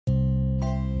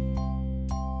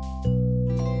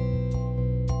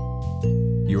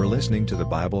listening to the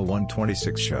Bible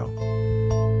 126 show.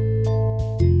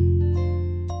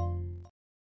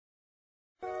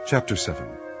 Chapter 7.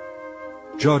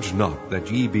 Judge not,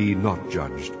 that ye be not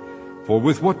judged. For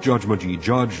with what judgment ye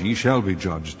judge, ye shall be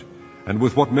judged. And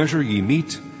with what measure ye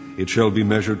mete, it shall be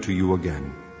measured to you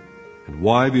again. And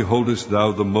why beholdest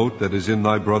thou the mote that is in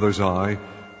thy brother's eye,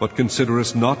 but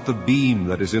considerest not the beam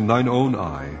that is in thine own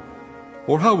eye?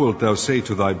 Or how wilt thou say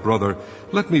to thy brother,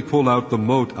 Let me pull out the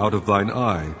mote out of thine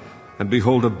eye, and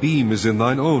behold, a beam is in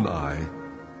thine own eye?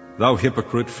 Thou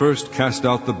hypocrite, first cast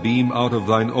out the beam out of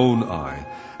thine own eye,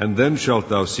 and then shalt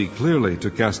thou see clearly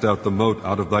to cast out the mote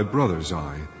out of thy brother's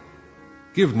eye.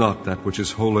 Give not that which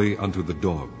is holy unto the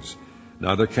dogs,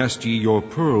 neither cast ye your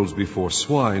pearls before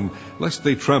swine, lest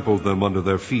they trample them under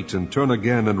their feet, and turn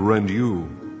again and rend you.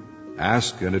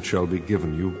 Ask, and it shall be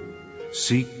given you.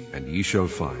 Seek, and ye shall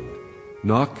find.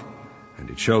 Knock,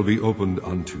 and it shall be opened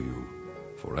unto you.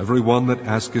 For every one that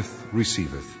asketh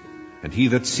receiveth, and he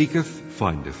that seeketh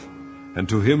findeth, and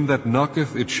to him that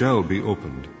knocketh it shall be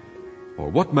opened. Or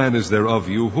what man is there of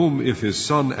you, whom if his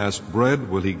son ask bread,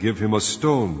 will he give him a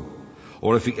stone?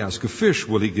 Or if he ask a fish,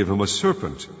 will he give him a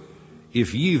serpent?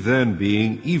 If ye then,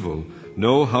 being evil,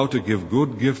 know how to give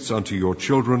good gifts unto your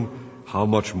children, how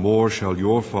much more shall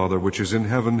your Father which is in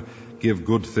heaven give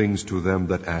good things to them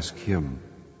that ask him?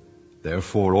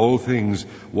 Therefore all things,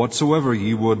 whatsoever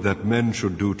ye would that men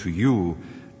should do to you,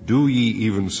 do ye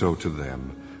even so to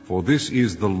them. For this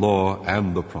is the law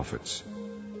and the prophets.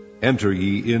 Enter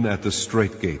ye in at the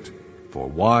strait gate, for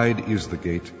wide is the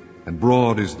gate, and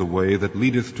broad is the way that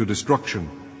leadeth to destruction,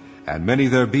 and many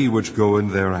there be which go in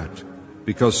thereat.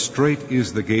 Because strait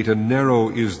is the gate, and narrow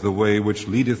is the way which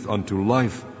leadeth unto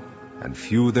life, and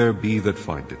few there be that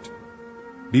find it.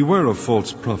 Beware of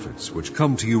false prophets, which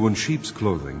come to you in sheep's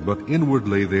clothing, but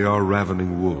inwardly they are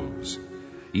ravening wolves.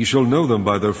 Ye shall know them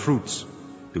by their fruits.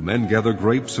 Do men gather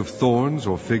grapes of thorns,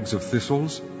 or figs of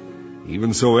thistles?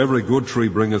 Even so every good tree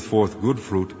bringeth forth good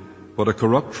fruit, but a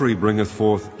corrupt tree bringeth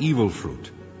forth evil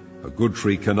fruit. A good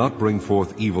tree cannot bring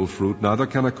forth evil fruit, neither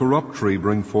can a corrupt tree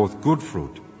bring forth good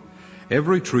fruit.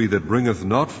 Every tree that bringeth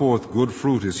not forth good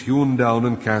fruit is hewn down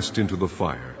and cast into the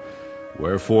fire.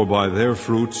 Wherefore by their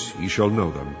fruits ye shall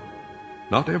know them.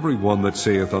 Not every one that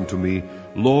saith unto me,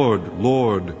 Lord,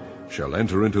 Lord, shall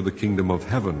enter into the kingdom of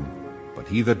heaven, but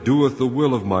he that doeth the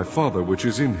will of my Father which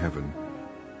is in heaven.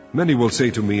 Many will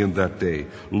say to me in that day,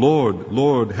 Lord,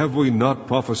 Lord, have we not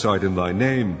prophesied in thy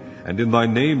name, and in thy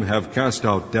name have cast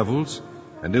out devils,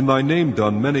 and in thy name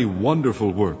done many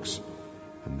wonderful works?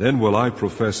 And then will I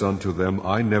profess unto them,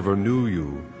 I never knew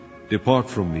you. Depart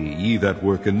from me, ye that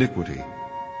work iniquity.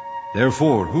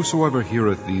 Therefore, whosoever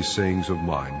heareth these sayings of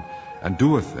mine, and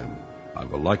doeth them, I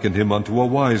will liken him unto a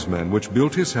wise man, which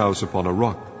built his house upon a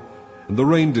rock. And the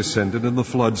rain descended, and the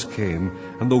floods came,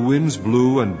 and the winds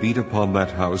blew and beat upon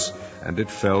that house, and it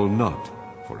fell not,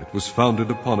 for it was founded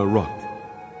upon a rock.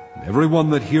 And every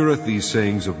one that heareth these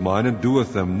sayings of mine, and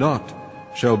doeth them not,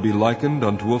 shall be likened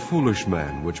unto a foolish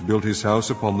man, which built his house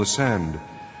upon the sand.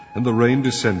 And the rain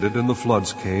descended, and the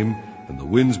floods came, and the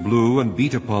winds blew and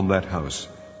beat upon that house,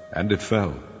 and it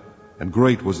fell, and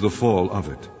great was the fall of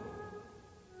it.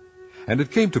 And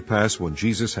it came to pass, when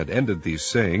Jesus had ended these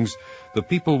sayings, the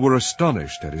people were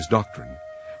astonished at his doctrine,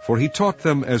 for he taught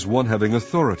them as one having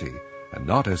authority, and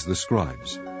not as the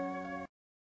scribes.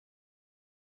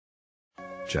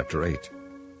 Chapter 8.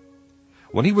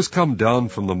 When he was come down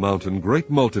from the mountain, great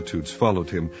multitudes followed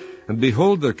him, and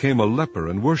behold, there came a leper,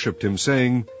 and worshipped him,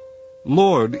 saying,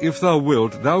 Lord, if thou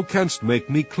wilt, thou canst make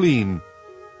me clean.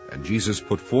 And Jesus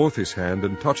put forth his hand,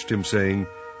 and touched him, saying,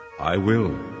 I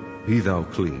will, be thou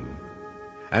clean.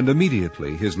 And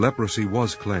immediately his leprosy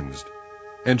was cleansed.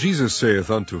 And Jesus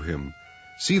saith unto him,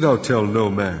 See thou tell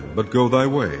no man, but go thy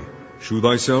way, shew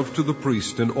thyself to the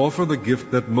priest, and offer the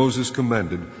gift that Moses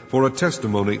commanded, for a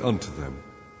testimony unto them.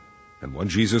 And when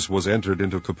Jesus was entered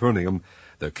into Capernaum,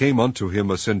 there came unto him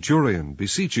a centurion,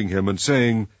 beseeching him, and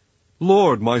saying,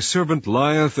 Lord, my servant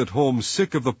lieth at home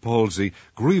sick of the palsy,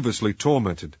 grievously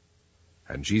tormented.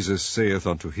 And Jesus saith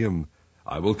unto him,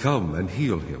 I will come and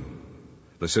heal him.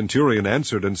 The centurion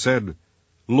answered and said,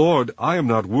 Lord, I am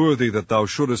not worthy that thou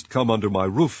shouldest come under my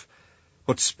roof,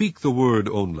 but speak the word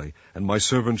only, and my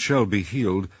servant shall be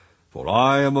healed. For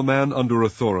I am a man under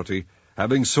authority,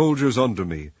 having soldiers under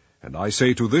me. And I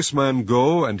say to this man,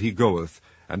 Go, and he goeth,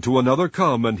 and to another,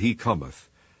 Come, and he cometh,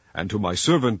 and to my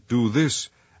servant, Do this,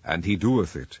 and he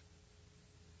doeth it.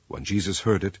 When Jesus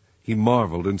heard it, he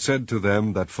marveled, and said to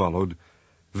them that followed,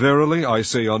 Verily I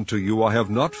say unto you, I have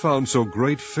not found so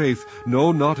great faith,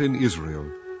 no, not in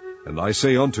Israel. And I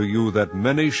say unto you, that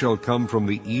many shall come from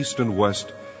the east and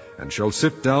west, and shall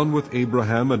sit down with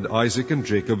Abraham and Isaac and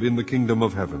Jacob in the kingdom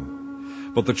of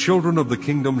heaven. But the children of the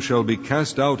kingdom shall be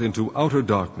cast out into outer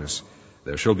darkness.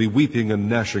 There shall be weeping and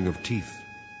gnashing of teeth.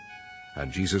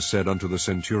 And Jesus said unto the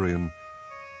centurion,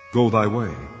 Go thy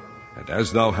way, and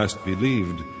as thou hast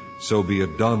believed, so be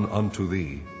it done unto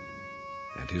thee.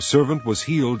 And his servant was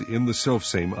healed in the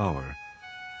selfsame hour.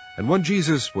 And when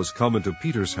Jesus was come into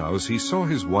Peter's house, he saw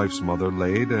his wife's mother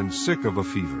laid and sick of a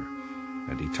fever.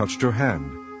 And he touched her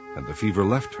hand, and the fever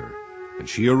left her, and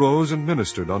she arose and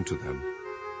ministered unto them.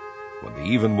 When the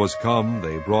even was come,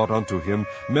 they brought unto him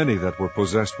many that were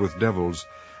possessed with devils,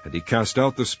 and he cast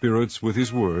out the spirits with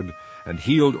his word, and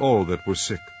healed all that were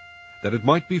sick, that it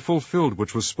might be fulfilled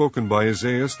which was spoken by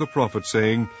Isaiah the prophet,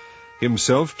 saying,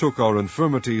 Himself took our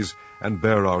infirmities, and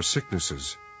bare our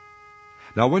sicknesses.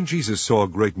 Now when Jesus saw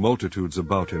great multitudes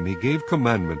about him, he gave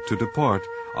commandment to depart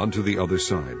unto the other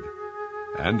side.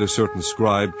 And a certain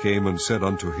scribe came and said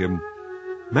unto him,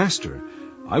 Master,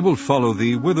 I will follow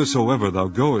thee whithersoever thou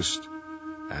goest.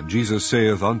 And Jesus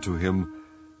saith unto him,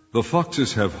 The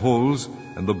foxes have holes,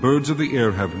 and the birds of the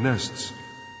air have nests,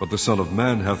 but the Son of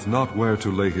Man hath not where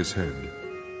to lay his head.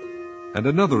 And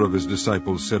another of his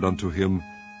disciples said unto him,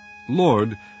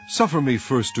 Lord, suffer me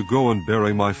first to go and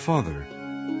bury my father.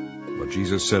 But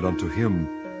Jesus said unto him,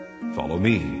 Follow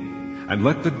me, and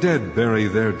let the dead bury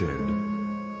their dead.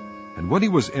 And when he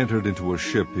was entered into a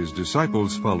ship, his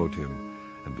disciples followed him.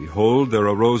 And behold, there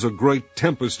arose a great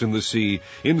tempest in the sea,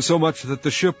 insomuch that the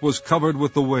ship was covered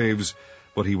with the waves,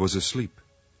 but he was asleep.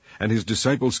 And his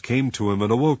disciples came to him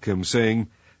and awoke him, saying,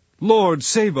 Lord,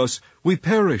 save us, we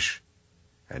perish.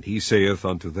 And he saith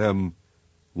unto them,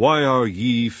 Why are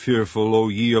ye fearful, O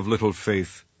ye of little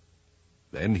faith?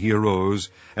 Then he arose,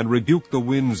 and rebuked the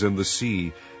winds and the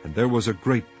sea, and there was a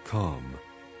great calm.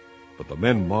 But the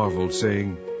men marveled,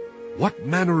 saying, What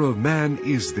manner of man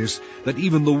is this, that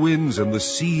even the winds and the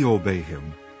sea obey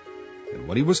him? And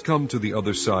when he was come to the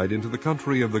other side, into the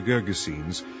country of the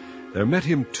Gergesenes, there met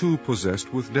him two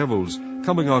possessed with devils,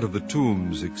 coming out of the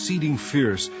tombs, exceeding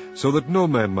fierce, so that no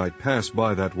man might pass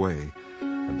by that way.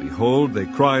 And behold, they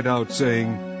cried out,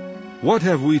 saying, What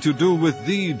have we to do with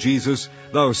thee, Jesus,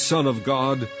 thou Son of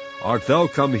God? Art thou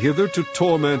come hither to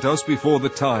torment us before the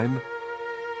time?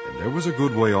 And there was a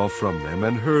good way off from them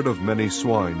an herd of many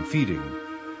swine feeding.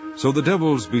 So the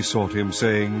devils besought him,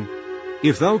 saying,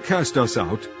 If thou cast us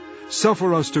out,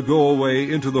 suffer us to go away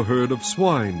into the herd of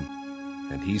swine.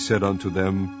 And he said unto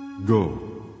them, Go.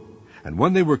 And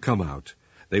when they were come out,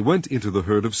 they went into the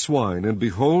herd of swine, and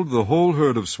behold, the whole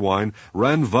herd of swine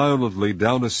ran violently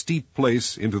down a steep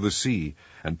place into the sea,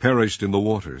 and perished in the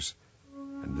waters.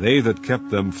 And they that kept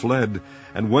them fled,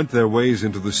 and went their ways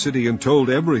into the city, and told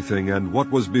everything, and what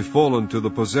was befallen to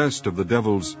the possessed of the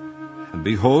devils. And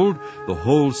behold, the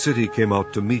whole city came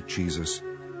out to meet Jesus.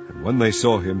 And when they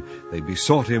saw him, they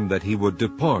besought him that he would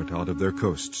depart out of their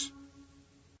coasts.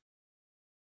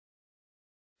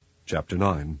 Chapter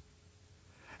 9.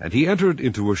 And he entered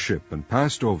into a ship, and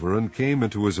passed over, and came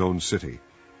into his own city.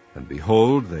 And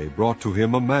behold, they brought to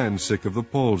him a man sick of the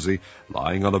palsy,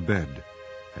 lying on a bed.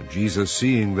 And Jesus,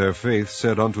 seeing their faith,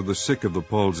 said unto the sick of the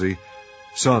palsy,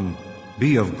 Son,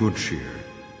 be of good cheer,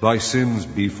 thy sins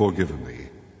be forgiven thee.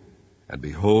 And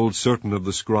behold, certain of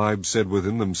the scribes said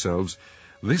within themselves,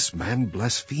 This man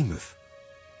blasphemeth.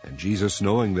 And Jesus,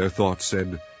 knowing their thoughts,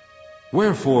 said,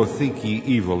 Wherefore think ye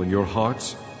evil in your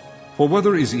hearts? For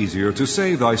whether is easier, to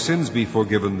say, Thy sins be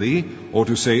forgiven thee, or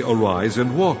to say, Arise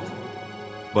and walk?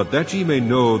 But that ye may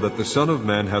know that the Son of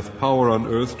Man hath power on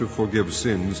earth to forgive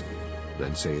sins,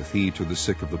 then saith he to the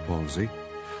sick of the palsy,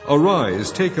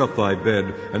 Arise, take up thy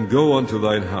bed, and go unto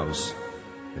thine house.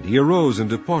 And he arose and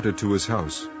departed to his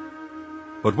house.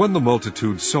 But when the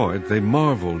multitude saw it, they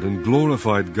marveled, and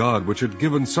glorified God, which had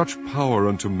given such power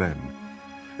unto men.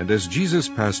 And as Jesus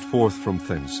passed forth from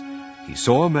thence, he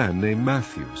saw a man named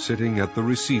Matthew sitting at the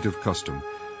receipt of custom.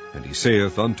 And he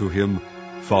saith unto him,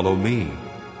 Follow me.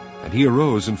 And he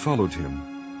arose and followed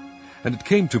him. And it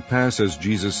came to pass, as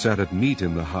Jesus sat at meat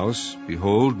in the house,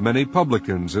 behold, many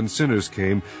publicans and sinners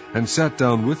came, and sat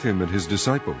down with him and his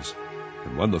disciples.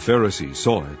 And when the Pharisees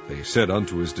saw it, they said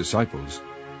unto his disciples,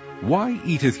 Why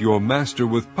eateth your master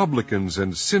with publicans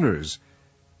and sinners?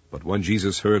 But when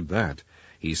Jesus heard that,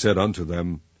 he said unto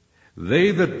them, They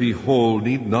that be whole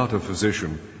need not a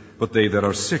physician, but they that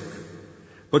are sick.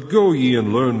 But go ye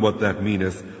and learn what that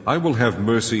meaneth, I will have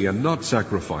mercy and not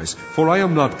sacrifice, for I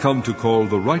am not come to call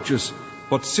the righteous,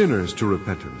 but sinners to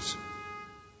repentance.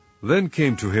 Then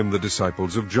came to him the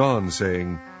disciples of John,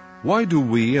 saying, Why do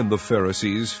we and the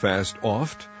Pharisees fast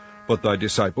oft, but thy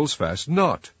disciples fast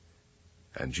not?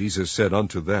 And Jesus said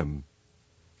unto them,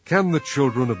 Can the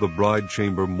children of the bride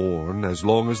chamber mourn as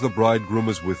long as the bridegroom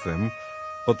is with them?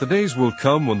 But the days will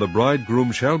come when the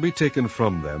bridegroom shall be taken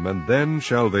from them, and then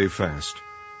shall they fast.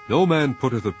 No man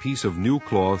putteth a piece of new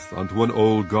cloth unto an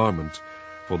old garment,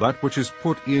 for that which is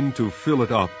put in to fill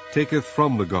it up taketh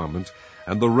from the garment,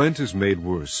 and the rent is made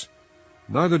worse.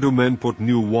 Neither do men put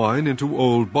new wine into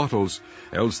old bottles,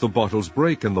 else the bottles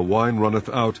break, and the wine runneth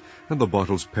out, and the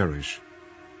bottles perish.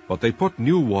 But they put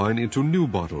new wine into new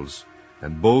bottles,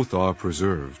 and both are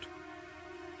preserved.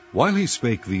 While he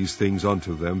spake these things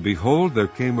unto them, behold, there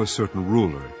came a certain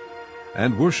ruler,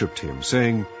 and worshipped him,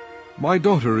 saying, My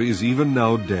daughter is even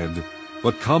now dead,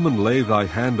 but come and lay thy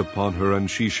hand upon her, and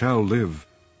she shall live.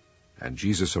 And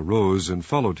Jesus arose and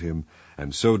followed him,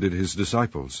 and so did his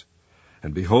disciples.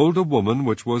 And behold, a woman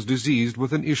which was diseased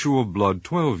with an issue of blood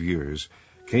 12 years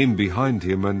came behind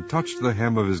him, and touched the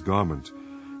hem of his garment.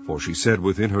 For she said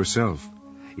within herself,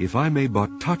 If I may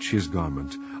but touch his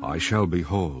garment, I shall be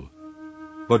whole.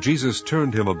 But Jesus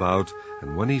turned him about,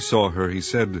 and when he saw her, he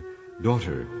said,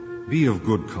 Daughter, be of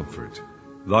good comfort.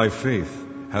 Thy faith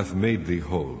hath made thee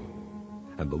whole.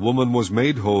 And the woman was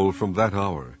made whole from that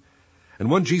hour. And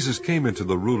when Jesus came into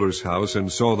the ruler's house,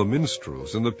 and saw the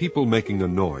minstrels and the people making a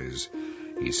noise,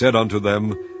 he said unto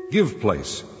them, Give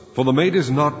place, for the maid is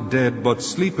not dead, but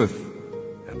sleepeth.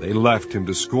 And they laughed him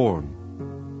to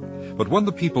scorn. But when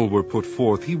the people were put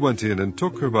forth, he went in and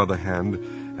took her by the hand,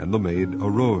 and the maid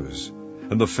arose.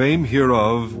 And the fame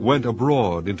hereof went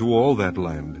abroad into all that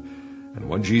land. And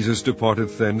when Jesus departed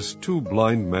thence, 2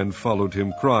 blind men followed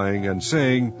him, crying and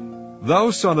saying,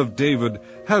 Thou Son of David,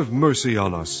 have mercy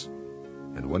on us.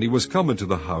 And when he was come into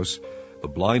the house, the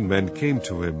blind men came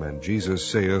to him, and Jesus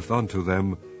saith unto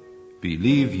them,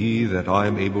 Believe ye that I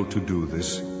am able to do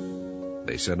this?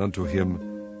 They said unto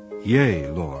him, Yea,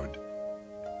 Lord.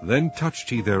 Then touched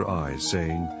he their eyes,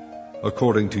 saying,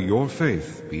 According to your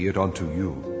faith be it unto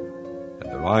you. And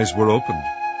their eyes were opened,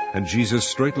 and Jesus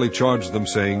straightly charged them,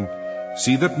 saying,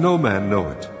 See that no man know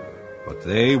it. But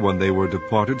they, when they were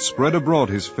departed, spread abroad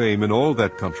his fame in all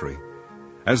that country.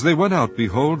 As they went out,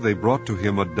 behold, they brought to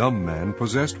him a dumb man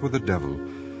possessed with a devil.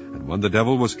 And when the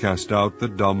devil was cast out, the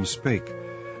dumb spake.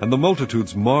 And the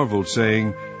multitudes marveled,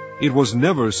 saying, It was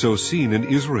never so seen in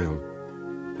Israel.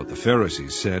 But the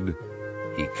Pharisees said,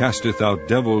 He casteth out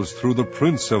devils through the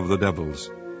prince of the devils.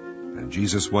 And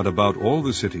Jesus went about all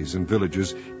the cities and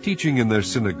villages, teaching in their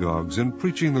synagogues, and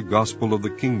preaching the gospel of the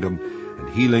kingdom, and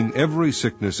healing every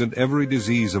sickness and every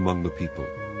disease among the people.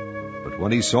 But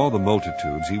when he saw the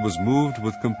multitudes, he was moved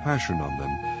with compassion on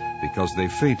them, because they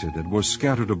fainted and were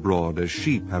scattered abroad as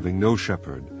sheep having no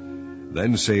shepherd.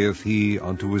 Then saith he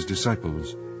unto his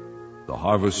disciples, The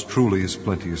harvest truly is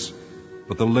plenteous,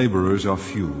 but the laborers are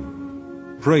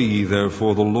few. Pray ye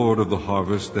therefore the Lord of the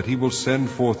harvest, that he will send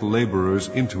forth laborers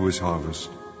into his harvest.